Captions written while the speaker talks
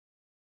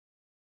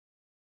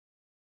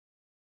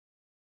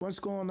What's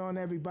going on,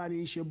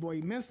 everybody? It's your boy,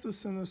 Mr.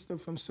 Sinister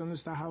from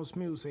SinnizterHouse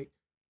Music,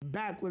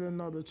 back with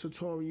another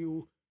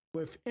tutorial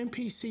with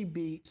MPC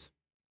beats.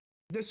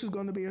 This is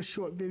going to be a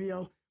short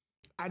video.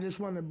 I just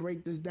want to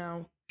break this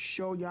down,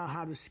 show y'all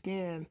how to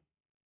scan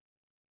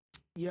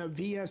your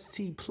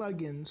VST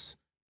plugins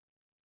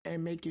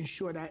and making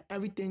sure that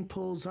everything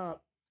pulls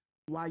up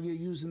while you're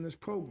using this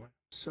program.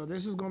 So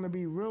this is going to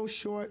be real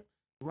short,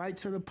 right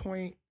to the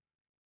point.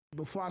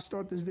 Before I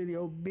start this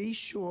video, be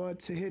sure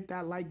to hit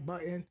that like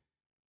button.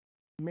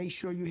 Make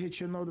sure you hit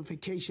your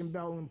notification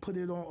bell and put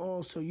it on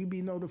all so you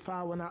be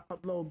notified when I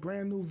upload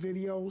brand new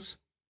videos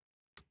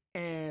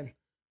and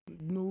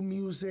new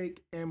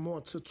music and more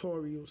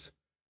tutorials.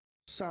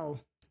 So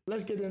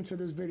let's get into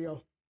this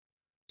video.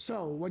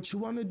 So what you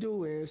want to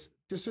do is,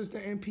 this is the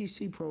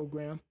MPC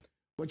program.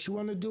 What you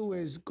want to do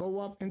is go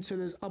up into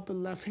this upper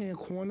left hand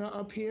corner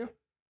up here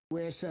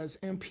where it says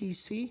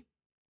MPC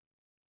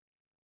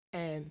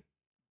and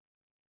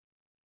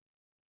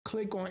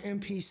click on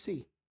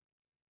MPC.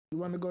 You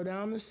want to go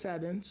down to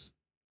settings,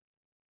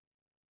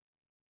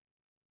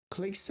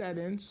 click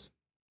settings.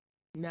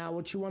 Now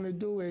what you want to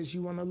do is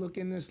you want to look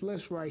in this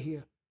list right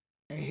here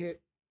and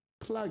hit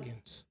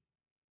plugins.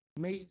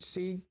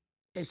 See,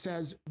 it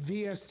says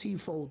VST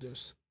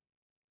folders.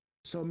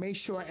 So make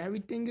sure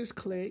everything is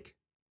clicked,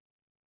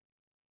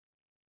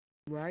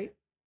 right?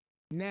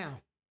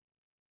 Now,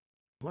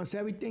 once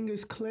everything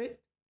is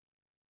clicked,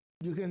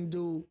 you can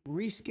do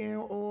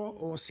rescan all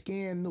or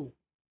scan new.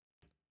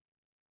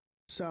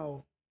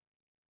 So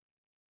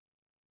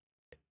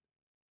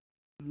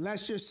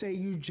let's just say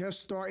you just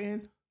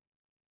starting,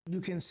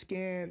 you can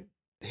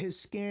hit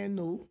scan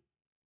new.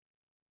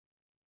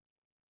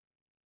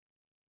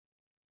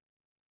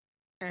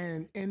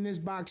 And in this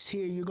box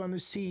here, you're going to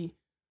see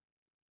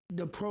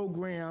the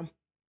program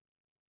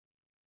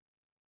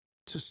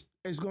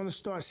is going to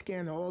start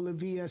scanning all the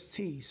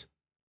VSTs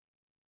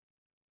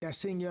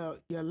that's in your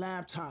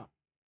laptop.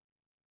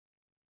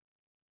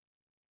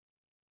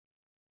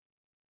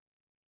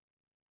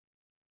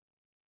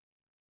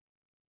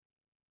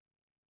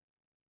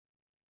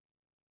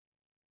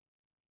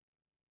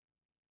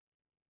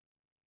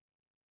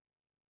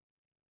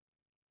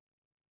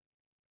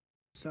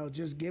 So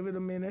just give it a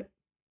minute.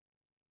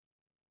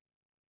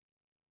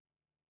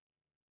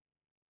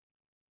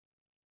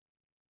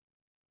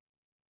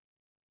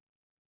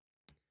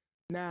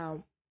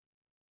 Now,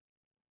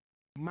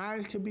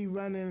 mine could be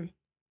running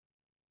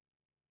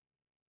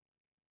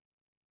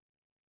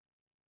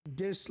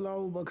this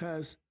slow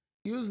because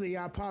usually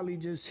I probably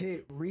just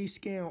hit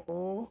rescan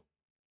all,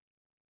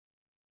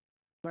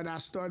 but I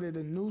started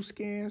a new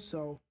scan,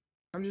 so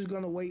I'm just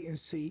gonna wait and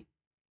see.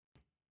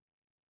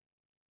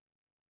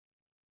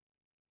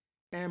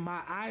 And my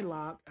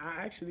iLock,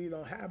 I actually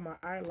don't have my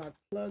iLock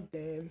plugged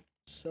in,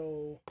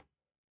 so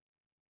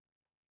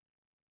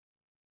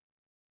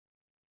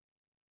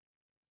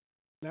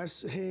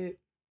let's hit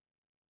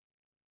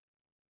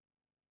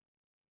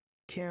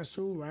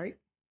cancel, right?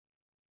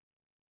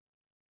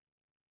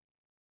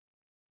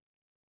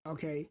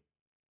 Okay,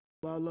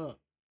 well look,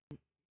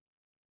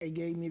 it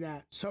gave me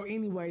that. So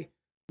anyway,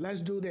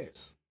 let's do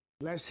this.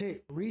 Let's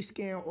hit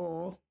rescan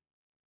all.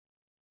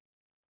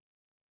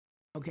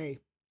 Okay,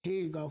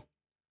 here you go.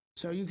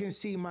 So you can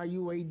see my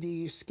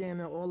UAD is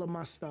scanning all of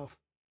my stuff.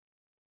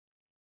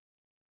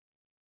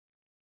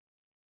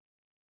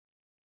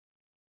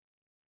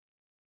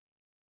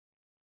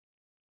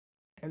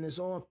 And it's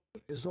all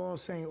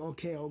saying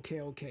okay,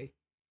 okay, okay.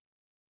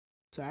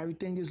 So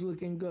everything is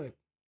looking good.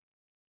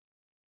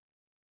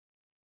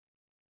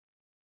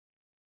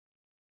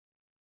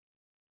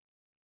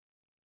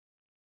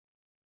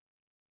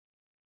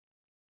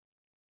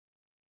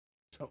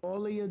 So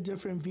all of your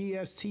different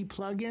VST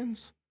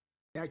plugins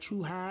that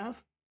you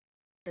have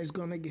is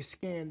going to get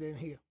scanned in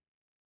here.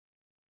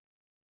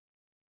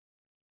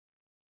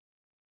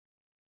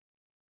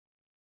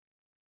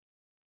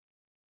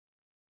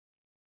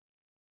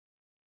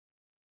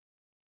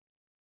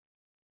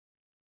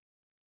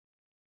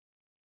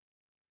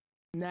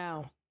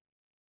 Now,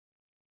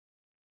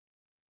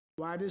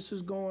 while this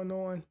is going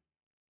on,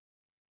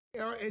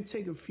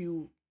 it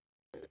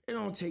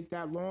don't take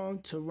that long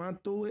to run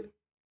through it.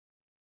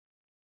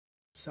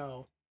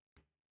 So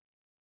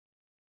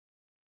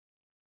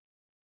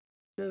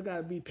just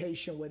gotta be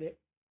patient with it.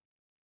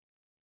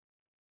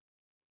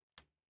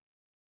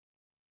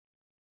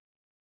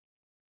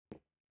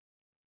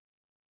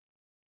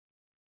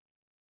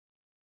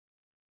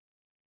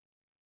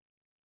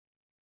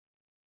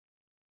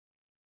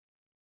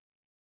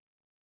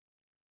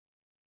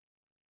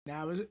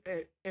 Now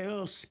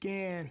it'll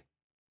scan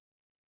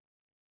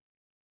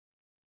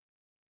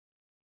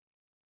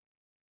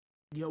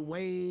your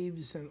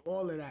waves and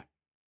all of that.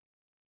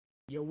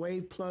 Your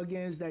wave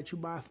plugins that you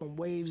buy from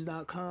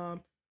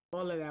waves.com,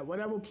 all of that.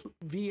 Whatever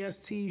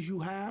VSTs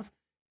you have,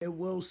 it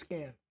will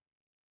scan.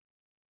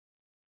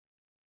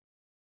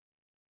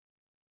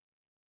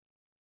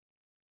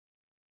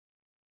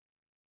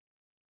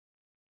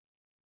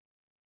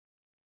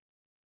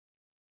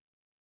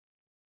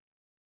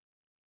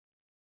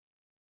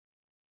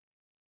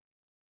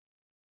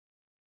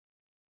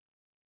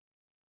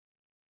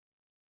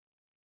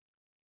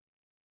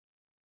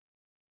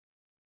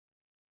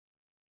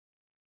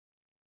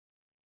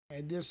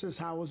 And this is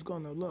how it's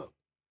gonna look.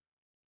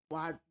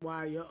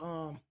 While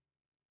your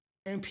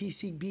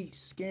MPC beats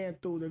scan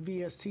through the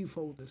VST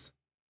folders.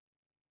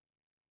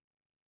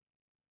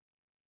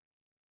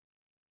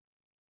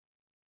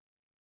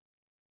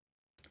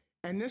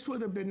 And this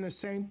would have been the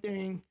same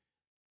thing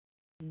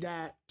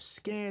that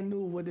Scan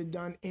New would have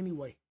done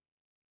anyway.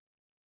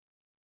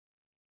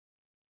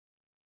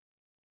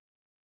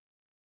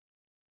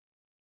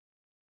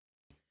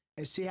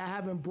 And see, I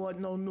haven't bought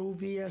no new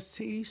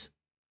VSTs.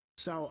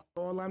 So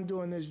all I'm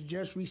doing is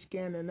just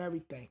rescanning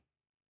everything.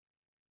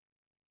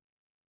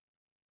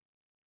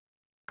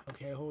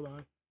 Okay, hold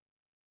on.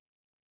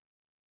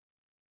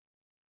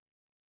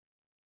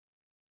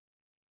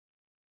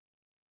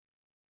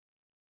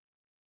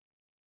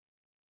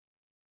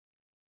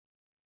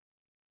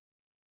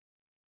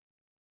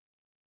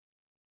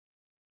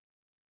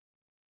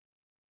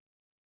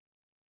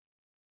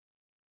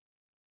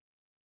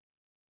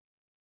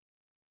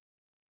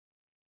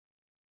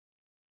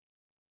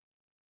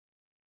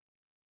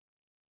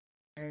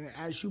 And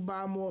as you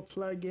buy more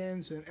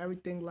plugins and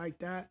everything like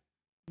that,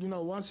 you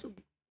know,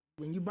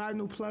 when you buy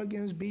new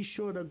plugins, be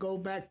sure to go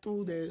back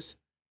through this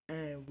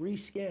and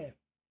rescan.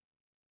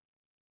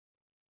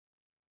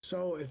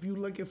 So if you're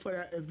looking for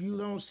that, if you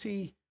don't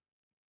see,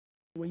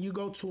 when you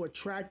go to a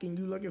track and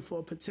you're looking for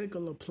a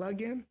particular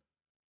plugin,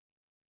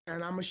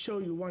 and I'm gonna show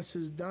you once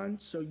it's done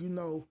so you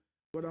know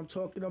what I'm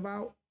talking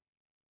about.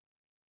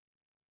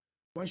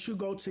 Once you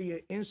go to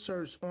your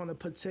inserts on a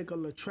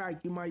particular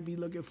track, you might be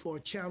looking for a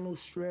channel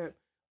strip,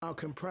 a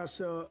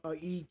compressor, a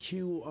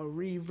EQ, a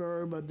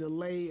reverb, a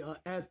delay, a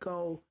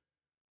echo,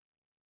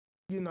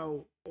 you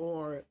know,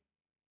 or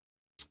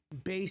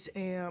bass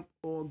amp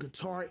or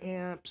guitar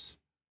amps,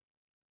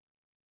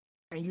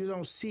 and you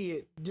don't see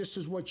it. This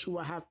is what you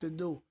will have to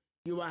do.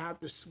 You will have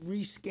to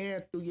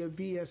rescan through your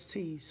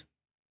VSTs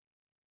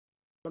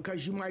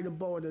because you might have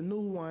bought a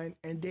new one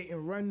and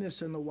didn't run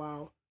this in a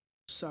while.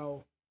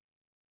 So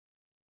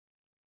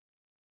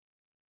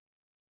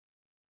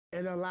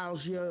it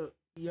allows your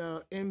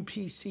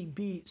MPC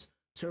beats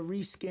to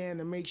rescan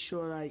and make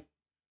sure like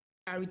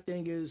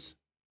everything is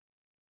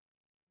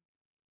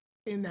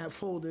in that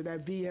folder,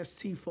 that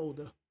VST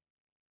folder.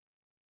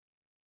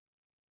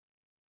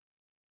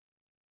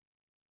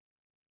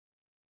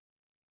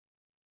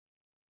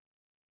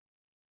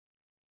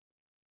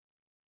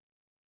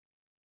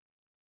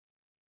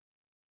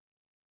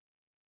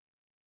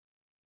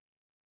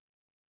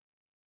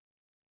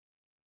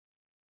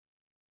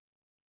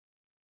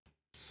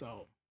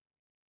 So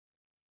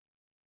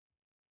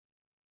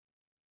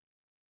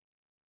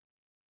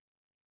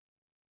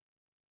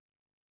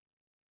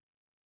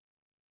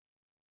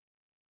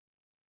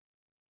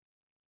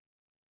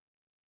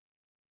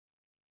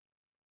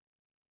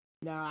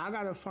now I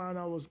gotta find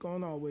out what's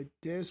going on with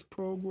this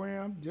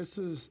program. This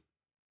is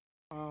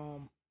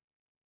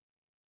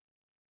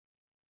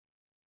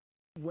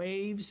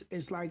Waves.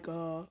 It's like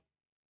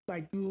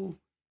you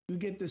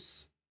get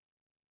this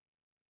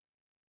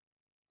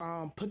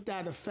put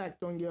that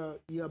effect on your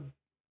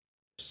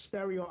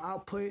stereo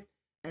output,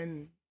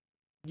 and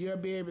you'll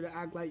be able to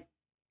act like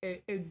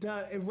it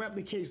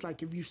replicates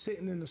like if you're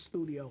sitting in the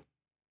studio.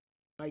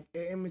 Like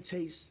it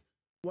imitates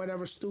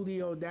whatever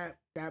studio that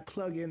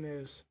plugin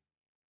is.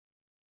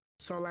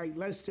 So like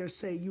let's just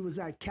say you was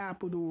at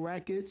Capitol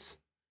Records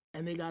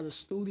and they got a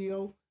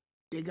studio,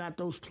 they got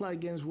those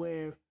plugins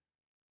where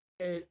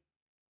it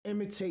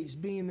imitates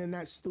being in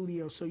that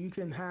studio, so you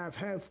can have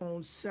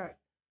headphones set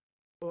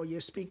or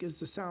your speakers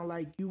to sound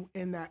like you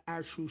in that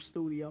actual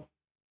studio.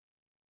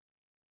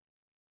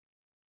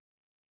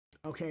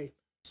 Okay,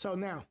 so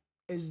now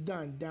it's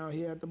done down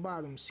here at the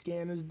bottom.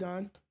 Scan is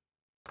done.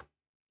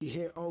 You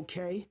hit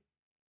OK.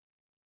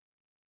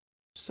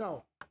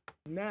 So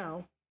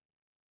now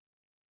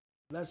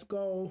let's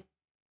go.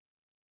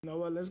 You know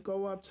what? Let's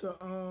go up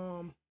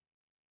to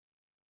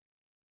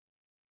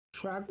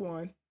track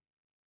 1,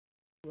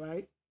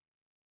 right?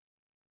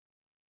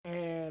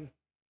 And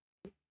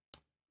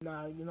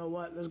now you know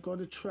what? Let's go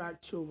to track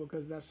 2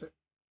 because that's an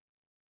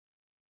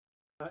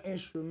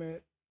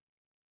instrument.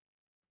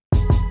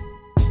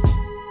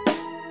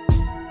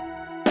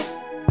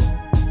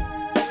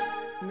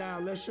 Now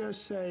let's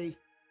just say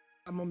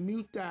I'm gonna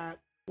mute that.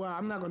 Well,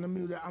 I'm not gonna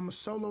mute it. I'm gonna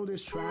solo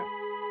this track.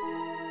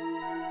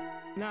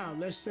 Now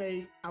let's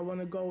say I want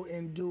to go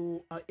and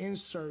do an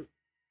insert,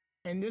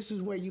 and this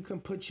is where you can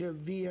put your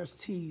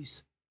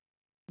VSTs,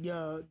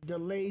 your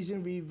delays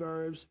and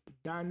reverbs,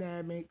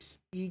 dynamics,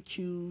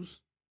 EQs,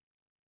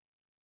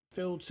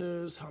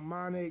 filters,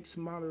 harmonics,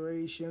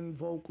 moderation,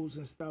 vocals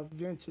and stuff,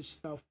 vintage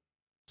stuff.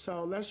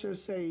 So let's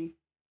just say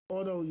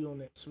auto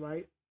units,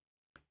 right?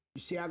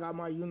 You see I got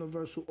my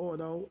universal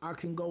auto. I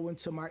can go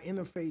into my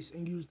interface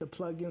and use the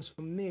plugins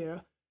from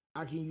there.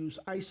 I can use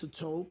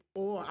Isotope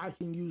or I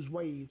can use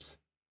Waves.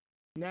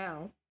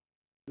 Now,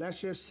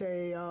 let's just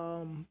say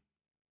I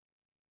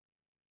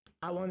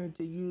wanted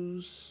to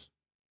use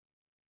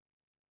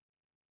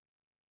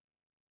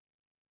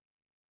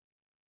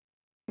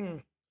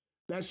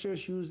let's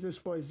just use this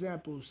for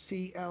example,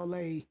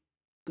 CLA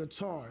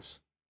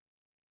guitars.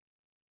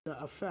 the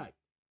effect.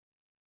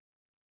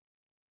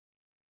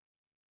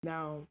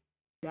 Now,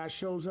 that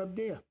shows up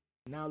there.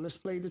 Now let's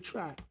play the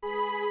track.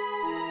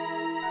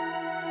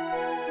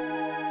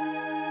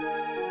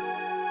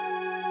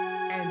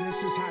 And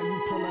this is how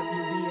you pull up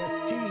your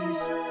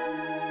VSTs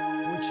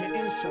with your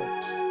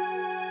inserts.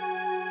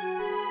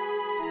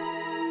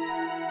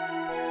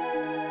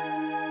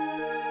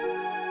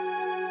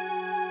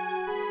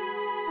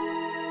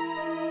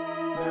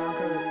 Now I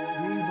could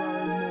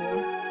reverb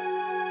more.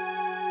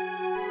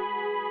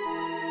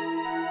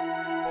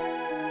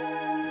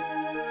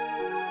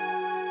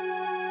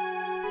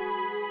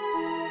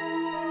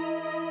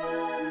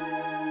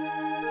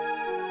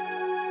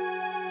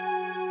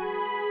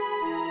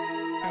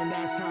 And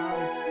that's how,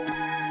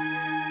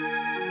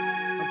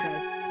 okay,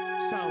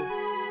 so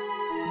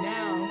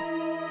now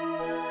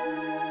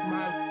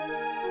my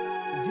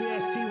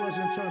VST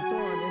wasn't turned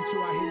on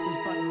until I hit this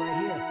button right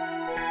here.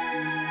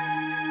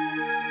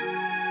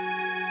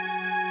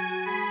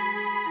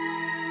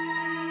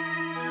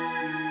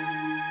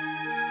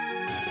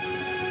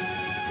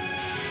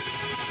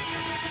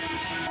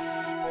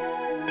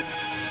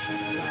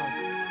 So,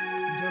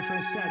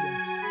 different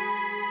settings.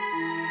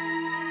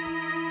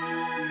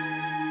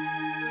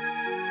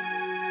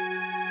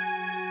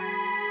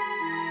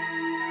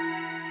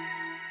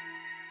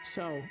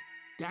 So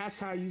that's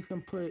how you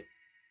can put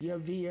your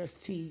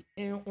VST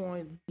in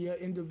on your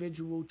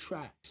individual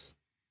tracks.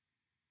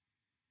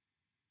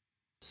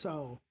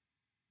 So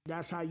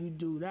that's how you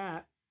do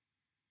that.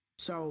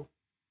 So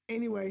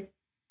anyway,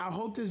 I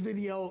hope this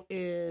video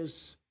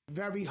is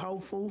very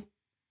helpful.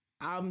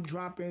 I'm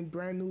dropping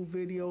brand new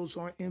videos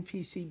on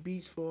MPC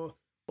Beats for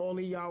all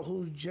of y'all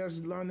who's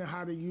just learning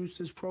how to use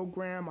this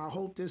program. I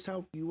hope this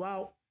helped you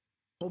out.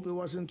 Hope it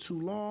wasn't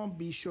too long.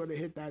 Be sure to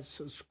hit that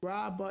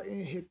subscribe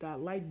button, hit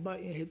that like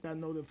button, hit that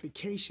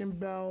notification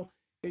bell.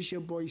 It's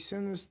your boy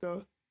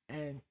Sinister,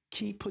 and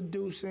keep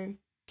producing,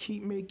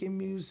 keep making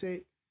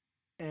music,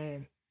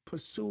 and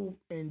pursue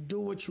and do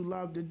what you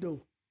love to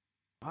do.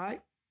 All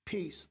right?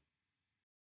 Peace.